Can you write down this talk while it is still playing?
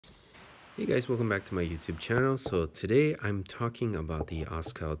Hey guys, welcome back to my YouTube channel. So today I'm talking about the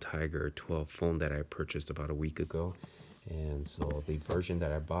Oscal Tiger 12 phone that I purchased about a week ago. And so the version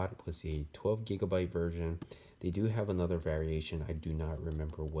that I bought was a 12 gigabyte version. They do have another variation. I do not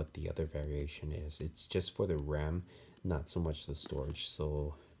remember what the other variation is. It's just for the RAM, not so much the storage.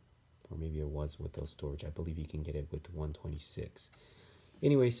 So, or maybe it was with the storage. I believe you can get it with 126.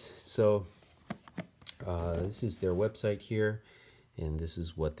 Anyways, so this is their website here, and this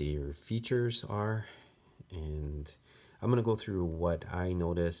is what their features are. And I'm going to go through what I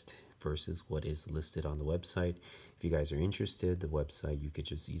noticed versus what is listed on the website. If you guys are interested, the website, you could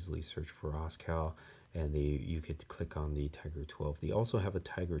just easily search for Oscal, and you could click on the Tiger 12. They also have a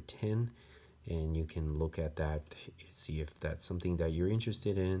Tiger 10, and you can look at that, see if that's something that you're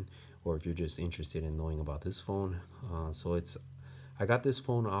interested in, or if you're just interested in knowing about this phone. I got this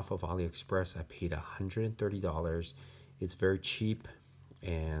phone off of AliExpress. I paid $130. It's very cheap,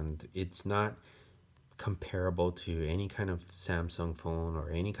 and it's not comparable to any kind of Samsung phone or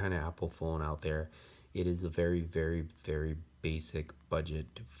any kind of Apple phone out there. It is a very, very, very basic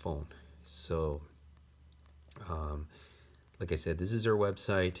budget phone. So, um, like I said, this is our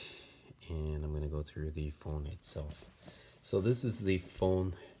website, and I'm going to go through the phone itself. So this is the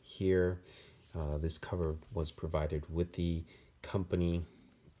phone here. This cover was provided with the company,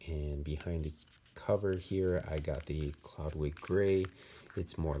 and behind the cover here I got the Cloudweight Gray.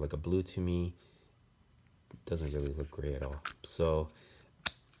 It's more like a blue to me. It doesn't really look gray at all. So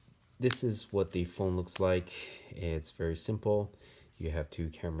this is what the phone looks like. It's very simple. You have two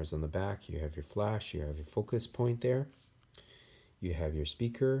cameras on the back, you have your flash, you have your focus point there, you have your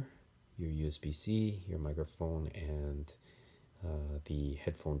speaker, your USB-C, your microphone, and the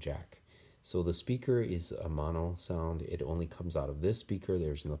headphone jack. So the speaker is a mono sound. It only comes out of this speaker.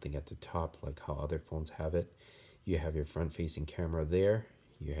 There's nothing at the top like how other phones have it. You have your front facing camera there.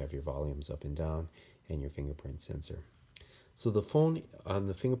 You have your volumes up and down and your fingerprint sensor. So the phone on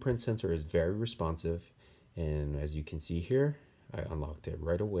the fingerprint sensor is very responsive. And as you can see here, I unlocked it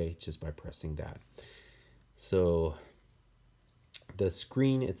right away just by pressing that. So the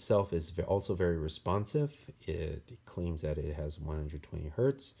screen itself is also very responsive. It claims that it has 120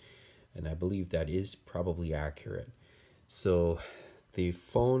 hertz, and I believe that is probably accurate. So the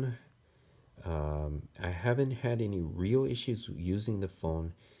phone, I haven't had any real issues using the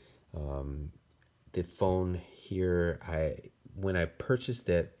phone. The phone here, when I purchased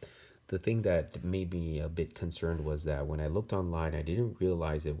it, the thing that made me a bit concerned was that when I looked online, I didn't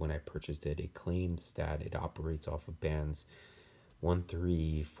realize it when I purchased it. It claims that it operates off of bands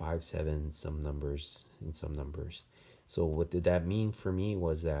 1357, some numbers and some numbers. So what did that mean for me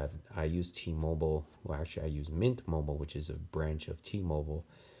was that I used T-Mobile. Well, actually I use Mint Mobile, which is a branch of T-Mobile,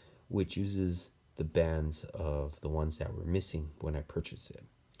 which uses the bands of the ones that were missing when I purchased it.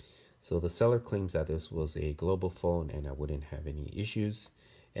 So the seller claims that this was a global phone and I wouldn't have any issues,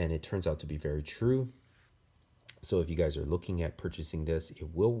 and it turns out to be very true. So if you guys are looking at purchasing this,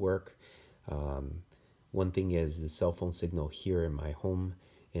 it will work. One thing is the cell phone signal here in my home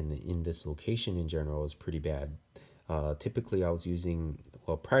in this location in general is pretty bad. Typically I was using,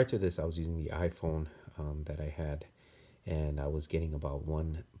 well, prior to this I was using the iPhone that I had, and I was getting about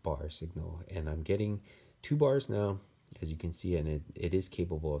 1 bar signal, and I'm getting 2 bars now, as you can see, and it is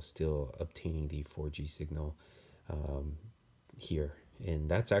capable of still obtaining the 4G signal here.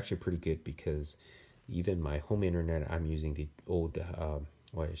 And that's actually pretty good, because even my home internet, I'm using the old,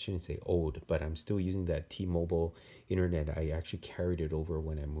 well, I shouldn't say old, but I'm still using that T-Mobile internet. I actually carried it over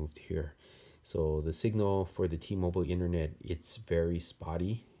when I moved here. So the signal for the T-Mobile internet, it's very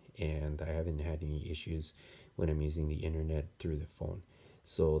spotty, and I haven't had any issues when I'm using the internet through the phone.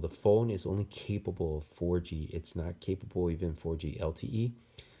 So the phone is only capable of 4G. It's not capable even 4G LTE.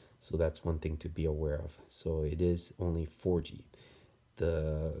 So that's one thing to be aware of. So it is only 4G.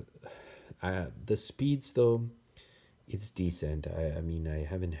 The speeds though, it's decent. I mean, I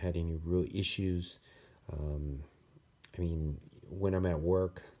haven't had any real issues. I mean, when I'm at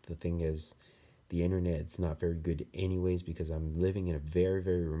work, the thing is, the internet, it's not very good anyways, because I'm living in a very,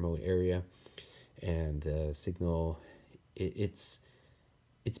 very remote area, and the signal, it's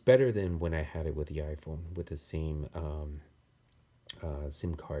better than when I had it with the iPhone with the same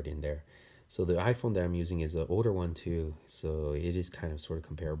SIM card in there. So the iPhone that I'm using is an older one too, so it is kind of sort of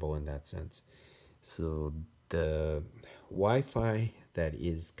comparable in that sense. So the Wi-Fi that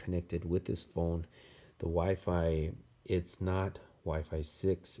is connected with this phone, the Wi-Fi, it's not Wi-Fi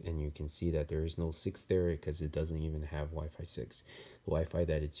 6, and you can see that there is no 6 there because it doesn't even have Wi-Fi 6. The Wi-Fi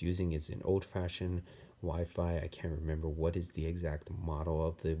that it's using is an old-fashioned Wi-Fi. I can't remember what is the exact model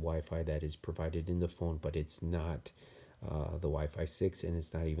of the Wi-Fi that is provided in the phone, but it's not the Wi-Fi 6, and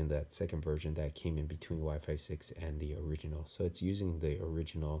it's not even that second version that came in between Wi-Fi 6 and the original. So it's using the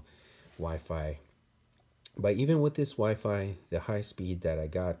original Wi-Fi. But even with this Wi-Fi, the high speed that I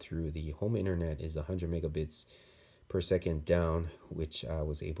got through the home internet is 100 megabits per second down, which I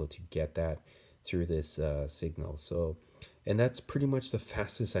was able to get that through this signal. So, and that's pretty much the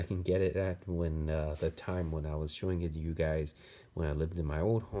fastest I can get it at. When the time when I was showing it to you guys, when I lived in my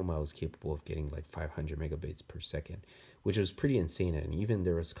old home, I was capable of getting like 500 megabits per second, which was pretty insane. And even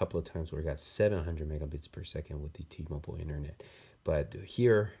there was a couple of times where I got 700 megabits per second with the T-Mobile internet. But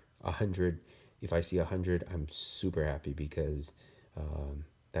here, 100, if I see 100, I'm super happy, because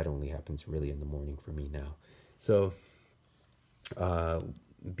that only happens really in the morning for me now. So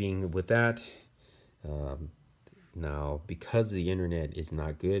being with that, now because the internet is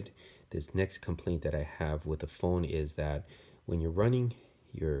not good, this next complaint that I have with the phone is that when you're running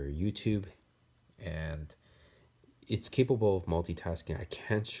your YouTube, and it's capable of multitasking. I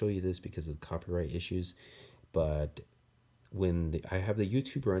can't show you this because of copyright issues, but when I have the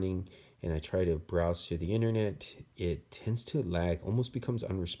YouTube running and I try to browse to the internet, it tends to lag, almost becomes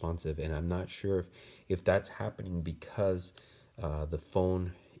unresponsive. And I'm not sure if that's happening because the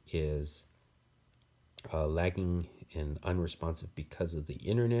phone is lagging and unresponsive because of the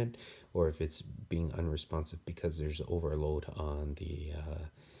internet, or if it's being unresponsive because there's overload on the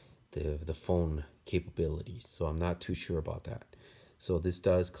phone capabilities. So I'm not too sure about that. So this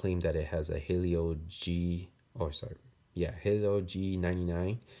does claim that it has a Helio Helio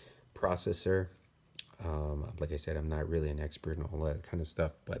G99 processor. Like I said, I'm not really an expert in all that kind of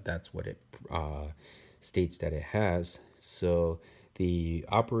stuff, but that's what it states that it has. So the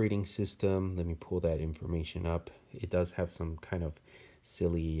operating system, let me pull that information up. It does have some kind of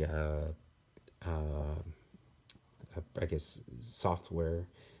silly, I guess, software.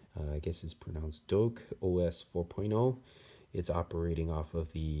 I guess it's pronounced Doke OS 4.0. It's operating off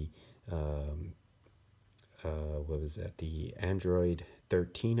of the what was that? The Android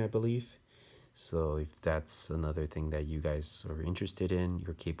 13, I believe. So if that's another thing that you guys are interested in,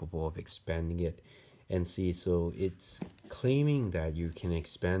 you're capable of expanding it and see. So it's claiming that you can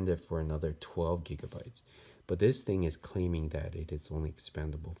expand it for another 12 gigabytes, but this thing is claiming that it is only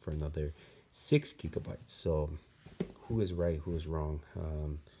expandable for another 6 gigabytes. So who is right, who is wrong?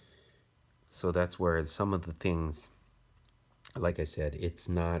 So that's where some of the things, like I said, it's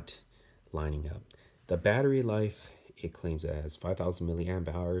not lining up. The battery life, it claims it has 5,000 milliamp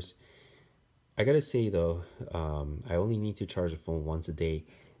hours. I gotta say though, I only need to charge the phone once a day,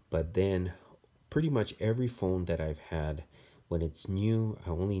 but then pretty much every phone that I've had, when it's new, I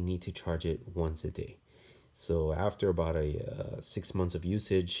only need to charge it once a day. So after about 6 months of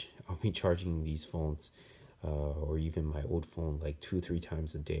usage, I'll be charging these phones, or even my old phone, like 2-3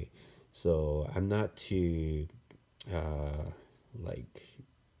 times a day. So I'm not too like,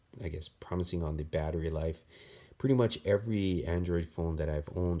 I guess, promising on the battery life. Pretty much every Android phone that I've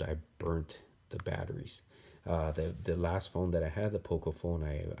owned, I burnt the batteries. The last phone that I had, the Poco phone,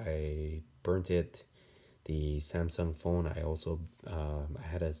 I burnt it. The Samsung phone, I also I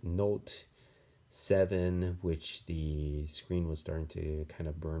had a Note 7, which the screen was starting to kind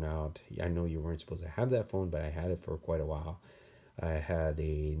of burn out. I know you weren't supposed to have that phone, but I had it for quite a while. I had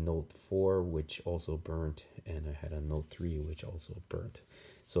a Note 4, which also burnt, and I had a Note 3, which also burnt.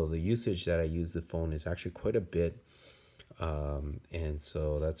 So the usage that I use the phone is actually quite a bit. And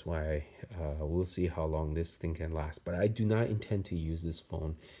so that's why we'll see how long this thing can last. But I do not intend to use this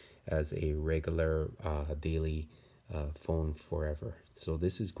phone as a regular daily phone forever. So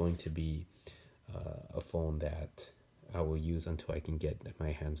this is going to be a phone that I will use until I can get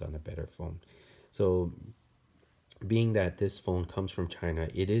my hands on a better phone. So being that this phone comes from China,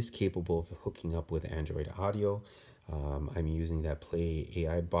 it is capable of hooking up with Android Audio. I'm using that Play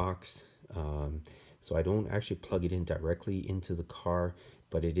AI box. So I don't actually plug it in directly into the car,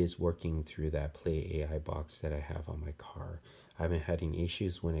 but it is working through that Play AI box that I have on my car. I haven't had any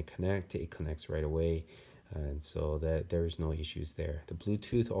issues when it connects right away. And so that there is no issues there. The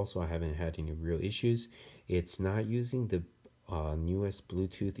Bluetooth also, I haven't had any real issues. It's not using the newest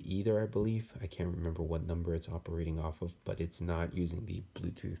Bluetooth either, I believe. I can't remember what number it's operating off of, but it's not using the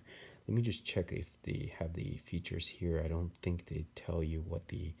Bluetooth. Let me just check if they have the features here. I don't think they tell you what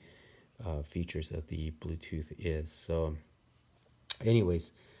the features of the Bluetooth is. So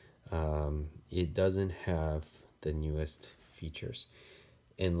anyways, it doesn't have the newest features.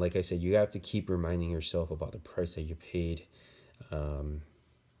 And like I said, you have to keep reminding yourself about the price that you paid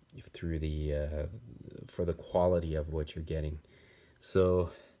through the for the quality of what you're getting.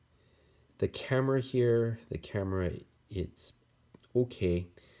 So the camera here, it's okay.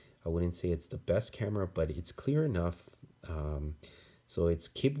 I wouldn't say it's the best camera, but it's clear enough So it's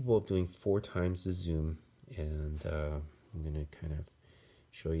capable of doing 4 times the zoom, and I'm gonna kind of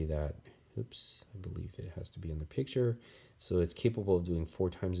show you that. Oops, I believe it has to be in the picture. So it's capable of doing 4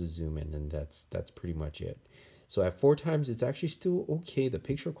 times the zoom, and then that's pretty much it. So at 4 times, it's actually still okay. The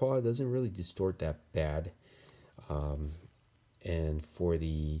picture quality doesn't really distort that bad. And for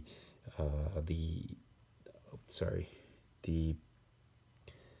the sorry, the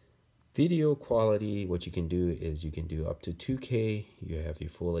video quality, what you can do is you can do up to 2K. You have your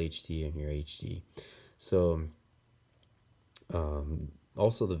full HD and your HD. So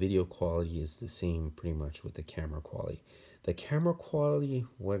also the video quality is the same pretty much with the camera quality. The camera quality,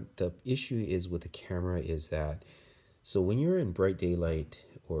 what the issue is with the camera is that, so when you're in bright daylight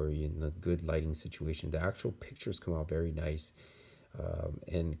or in a good lighting situation, the actual pictures come out very nice.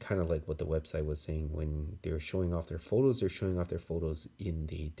 And kind of like what the website was saying, when they're showing off their photos, they're showing off their photos in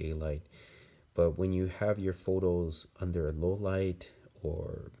the daylight. But when you have your photos under a low light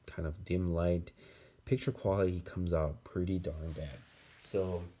or kind of dim light, picture quality comes out pretty darn bad.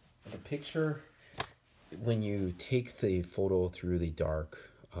 So the picture, when you take the photo through the dark,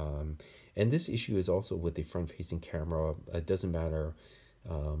 and this issue is also with the front-facing camera. It doesn't matter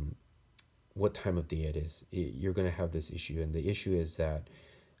what time of day it is. You're going to have this issue, and the issue is that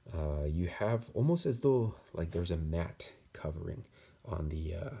you have almost as though like there's a matte covering on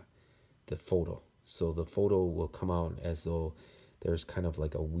the photo. So the photo will come out as though there's kind of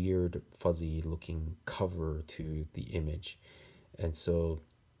like a weird fuzzy looking cover to the image. And so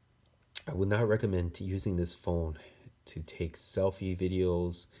I would not recommend using this phone to take selfie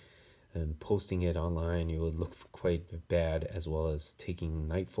videos and posting it online. It would look quite bad, as well as taking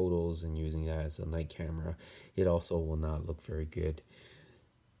night photos and using that as a night camera. It also will not look very good.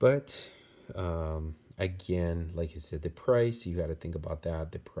 But again, like I said, the price, you got to think about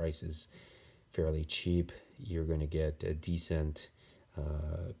that. The price is fairly cheap. You're going to get a decent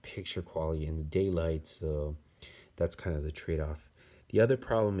picture quality in the daylight, so that's kind of the trade-off. The other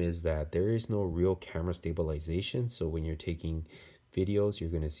problem is that there is no real camera stabilization, so when you're taking videos, you're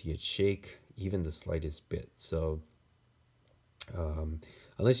going to see it shake even the slightest bit. So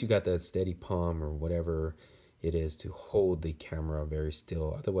unless you got that steady palm or whatever it is to hold the camera very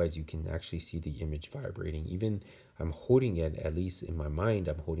still, otherwise you can actually see the image vibrating. Even I'm holding it, at least in my mind,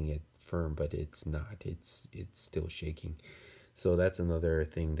 I'm holding it firm, but it's not. It's still shaking. So that's another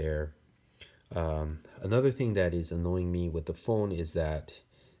thing there. Another thing that is annoying me with the phone is that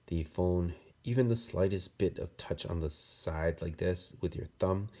the phone, even the slightest bit of touch on the side like this with your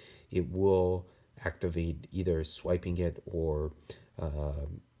thumb, it will activate either swiping it or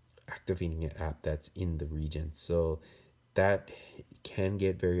activating an app that's in the region. So that can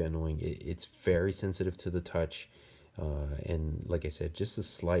get very annoying. It's very sensitive to the touch. And like I said, just a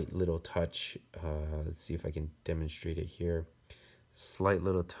slight little touch. Let's see if I can demonstrate it here. Slight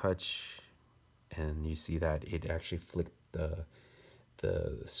little touch, and you see that it actually flicked the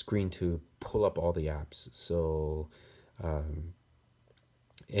screen to pull up all the apps. So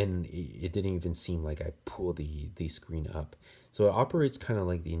and it didn't even seem like I pulled the screen up. So it operates kind of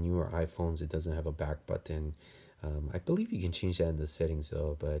like the newer iPhones. It doesn't have a back button. I believe you can change that in the settings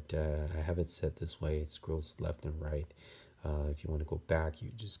though, but I have it set this way. It scrolls left and right. If you want to go back,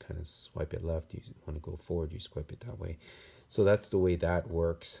 you just kind of swipe it left. You want to go forward, you swipe it that way. So that's the way that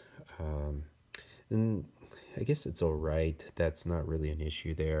works. And I guess it's all right. That's not really an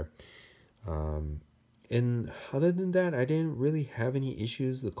issue there. And other than that, I didn't really have any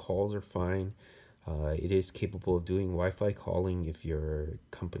issues. The calls are fine. It is capable of doing Wi-Fi calling if your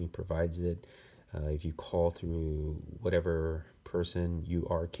company provides it. If you call through whatever person, you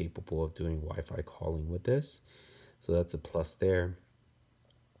are capable of doing Wi-Fi calling with this. So that's a plus there.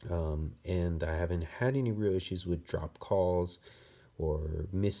 And I haven't had any real issues with drop calls or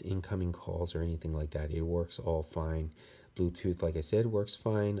miss incoming calls or anything like that. It works all fine. Bluetooth, like I said, works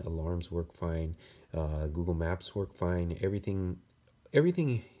fine. Alarms work fine. Google Maps work fine.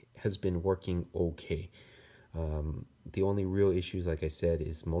 Everything has been working okay. The only real issues, like I said,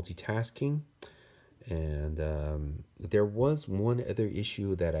 is multitasking. And there was one other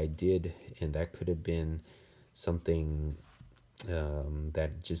issue that I did, and that could have been something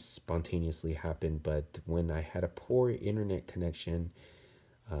that just spontaneously happened. But when I had a poor internet connection,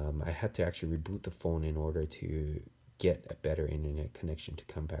 I had to actually reboot the phone in order to get a better internet connection to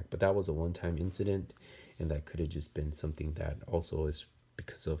come back. But that was a one-time incident, and that could have just been something that also is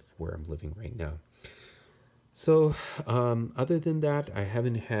because of where I'm living right now. So other than that, I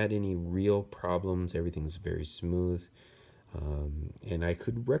haven't had any real problems. Everything's very smooth. And I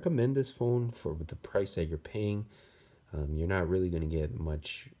could recommend this phone for the price that you're paying. You're not really going to get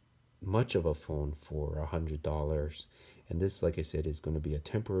much of a phone for $100. And this, like I said, is going to be a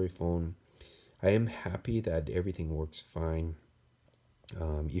temporary phone. I am happy that everything works fine.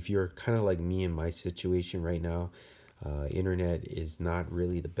 If you're kind of like me in my situation right now, internet is not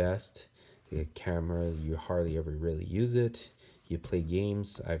really the best. The camera, you hardly ever really use it. You play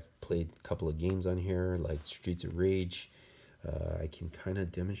games. I've played a couple of games on here, like Streets of Rage. I can kind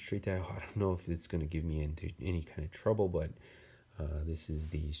of demonstrate that. I don't know if it's going to give me into any kind of trouble, but this is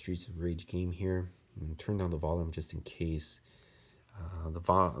the Streets of Rage game here. Turn down the volume just in case. The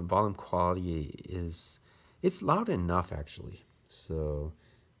volume quality it's loud enough actually. So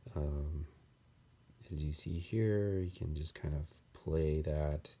as you see here, you can just kind of play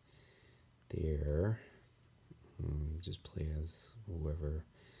that there. Just play as whoever,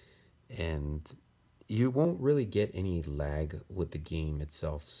 and you won't really get any lag with the game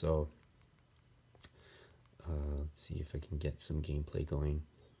itself. So let's see if I can get some gameplay going.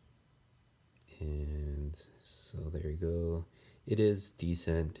 And so there you go. It is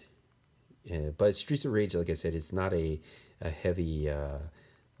decent, but Streets of Rage, like I said, it's not a heavy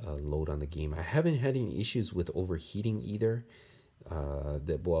load on the game. I haven't had any issues with overheating either.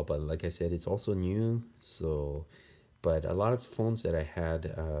 But like I said, it's also new. So, but a lot of phones that I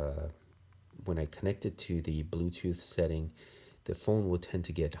had, when I connected to the Bluetooth setting, the phone will tend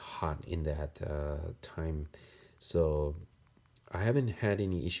to get hot in that time. So I haven't had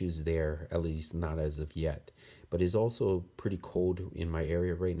any issues there, at least not as of yet. But it's also pretty cold in my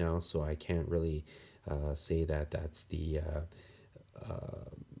area right now, so I can't really say that that's the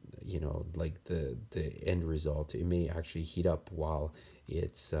you know, like the end result. It may actually heat up while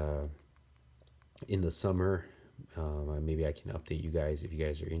it's in the summer. Maybe I can update you guys. If you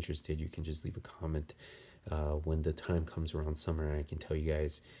guys are interested, you can just leave a comment when the time comes around summer, and I can tell you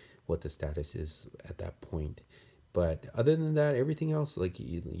guys what the status is at that point. But other than that, everything else, like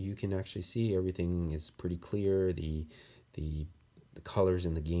you can actually see, everything is pretty clear. The colors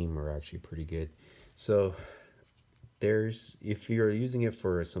in the game are actually pretty good. So if you're using it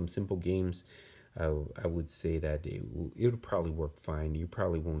for some simple games, I would say that it would probably work fine. You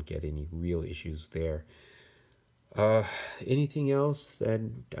probably won't get any real issues there. Anything else that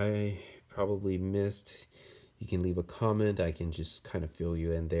I probably missed, you can leave a comment. I can just kind of fill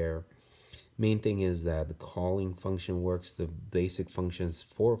you in there. Main thing is that the calling function works. The basic functions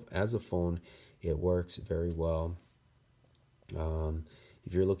as a phone, it works very well.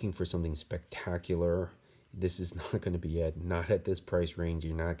 If you're looking for something spectacular, this is not going to be not at this price range.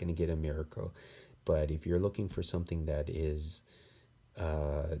 You're not going to get a miracle. But if you're looking for something that is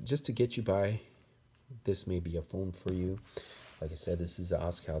just to get you by, this may be a phone for you. Like I said, this is the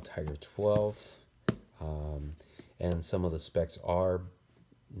Oscal Tiger 12, and some of the specs are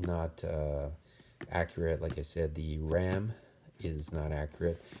not accurate. Like I said, the RAM is not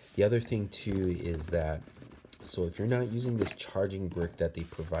accurate. The other thing too is that, so if you're not using this charging brick that they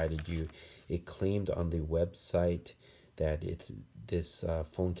provided you, it claimed on the website that this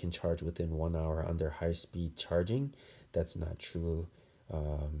phone can charge within 1 hour under high-speed charging. That's not true,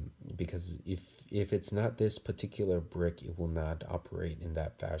 because if it's not this particular brick, it will not operate in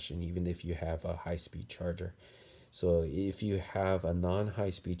that fashion, even if you have a high-speed charger. So if you have a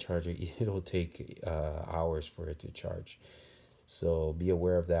non-high-speed charger, it'll take hours for it to charge. So be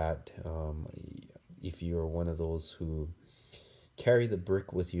aware of that. If you're one of those who carry the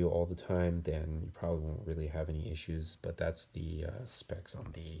brick with you all the time, then you probably won't really have any issues. But that's the specs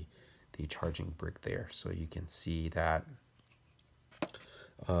on the charging brick there, so you can see that.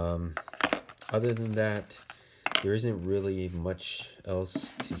 Other than that, there isn't really much else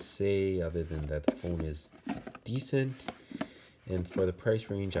to say other than that the phone is decent, and for the price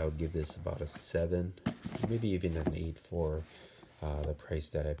range, I would give this about a 7, maybe even an 8 for the price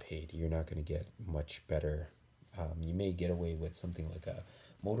that I paid. You're not going to get much better. You may get away with something like a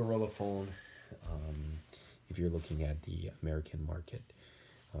Motorola phone if you're looking at the American market.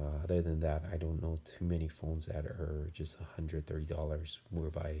 Other than that, I don't know too many phones that are just $130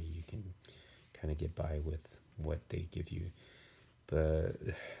 whereby you can kind of get by with what they give you. But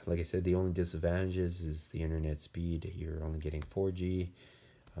like I said, the only disadvantages is the internet speed. You're only getting 4G,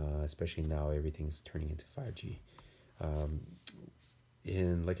 especially now everything's turning into 5G.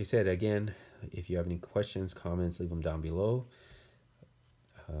 And like I said, again, if you have any questions, comments, leave them down below.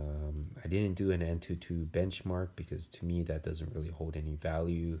 I didn't do an Antutu benchmark because to me that doesn't really hold any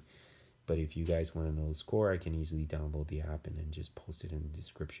value. But if you guys want to know the score, I can easily download the app and then just post it in the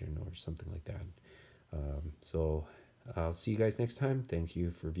description or something like that. So I'll see you guys next time. Thank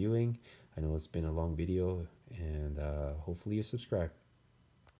you for viewing. I know it's been a long video, and hopefully you subscribe.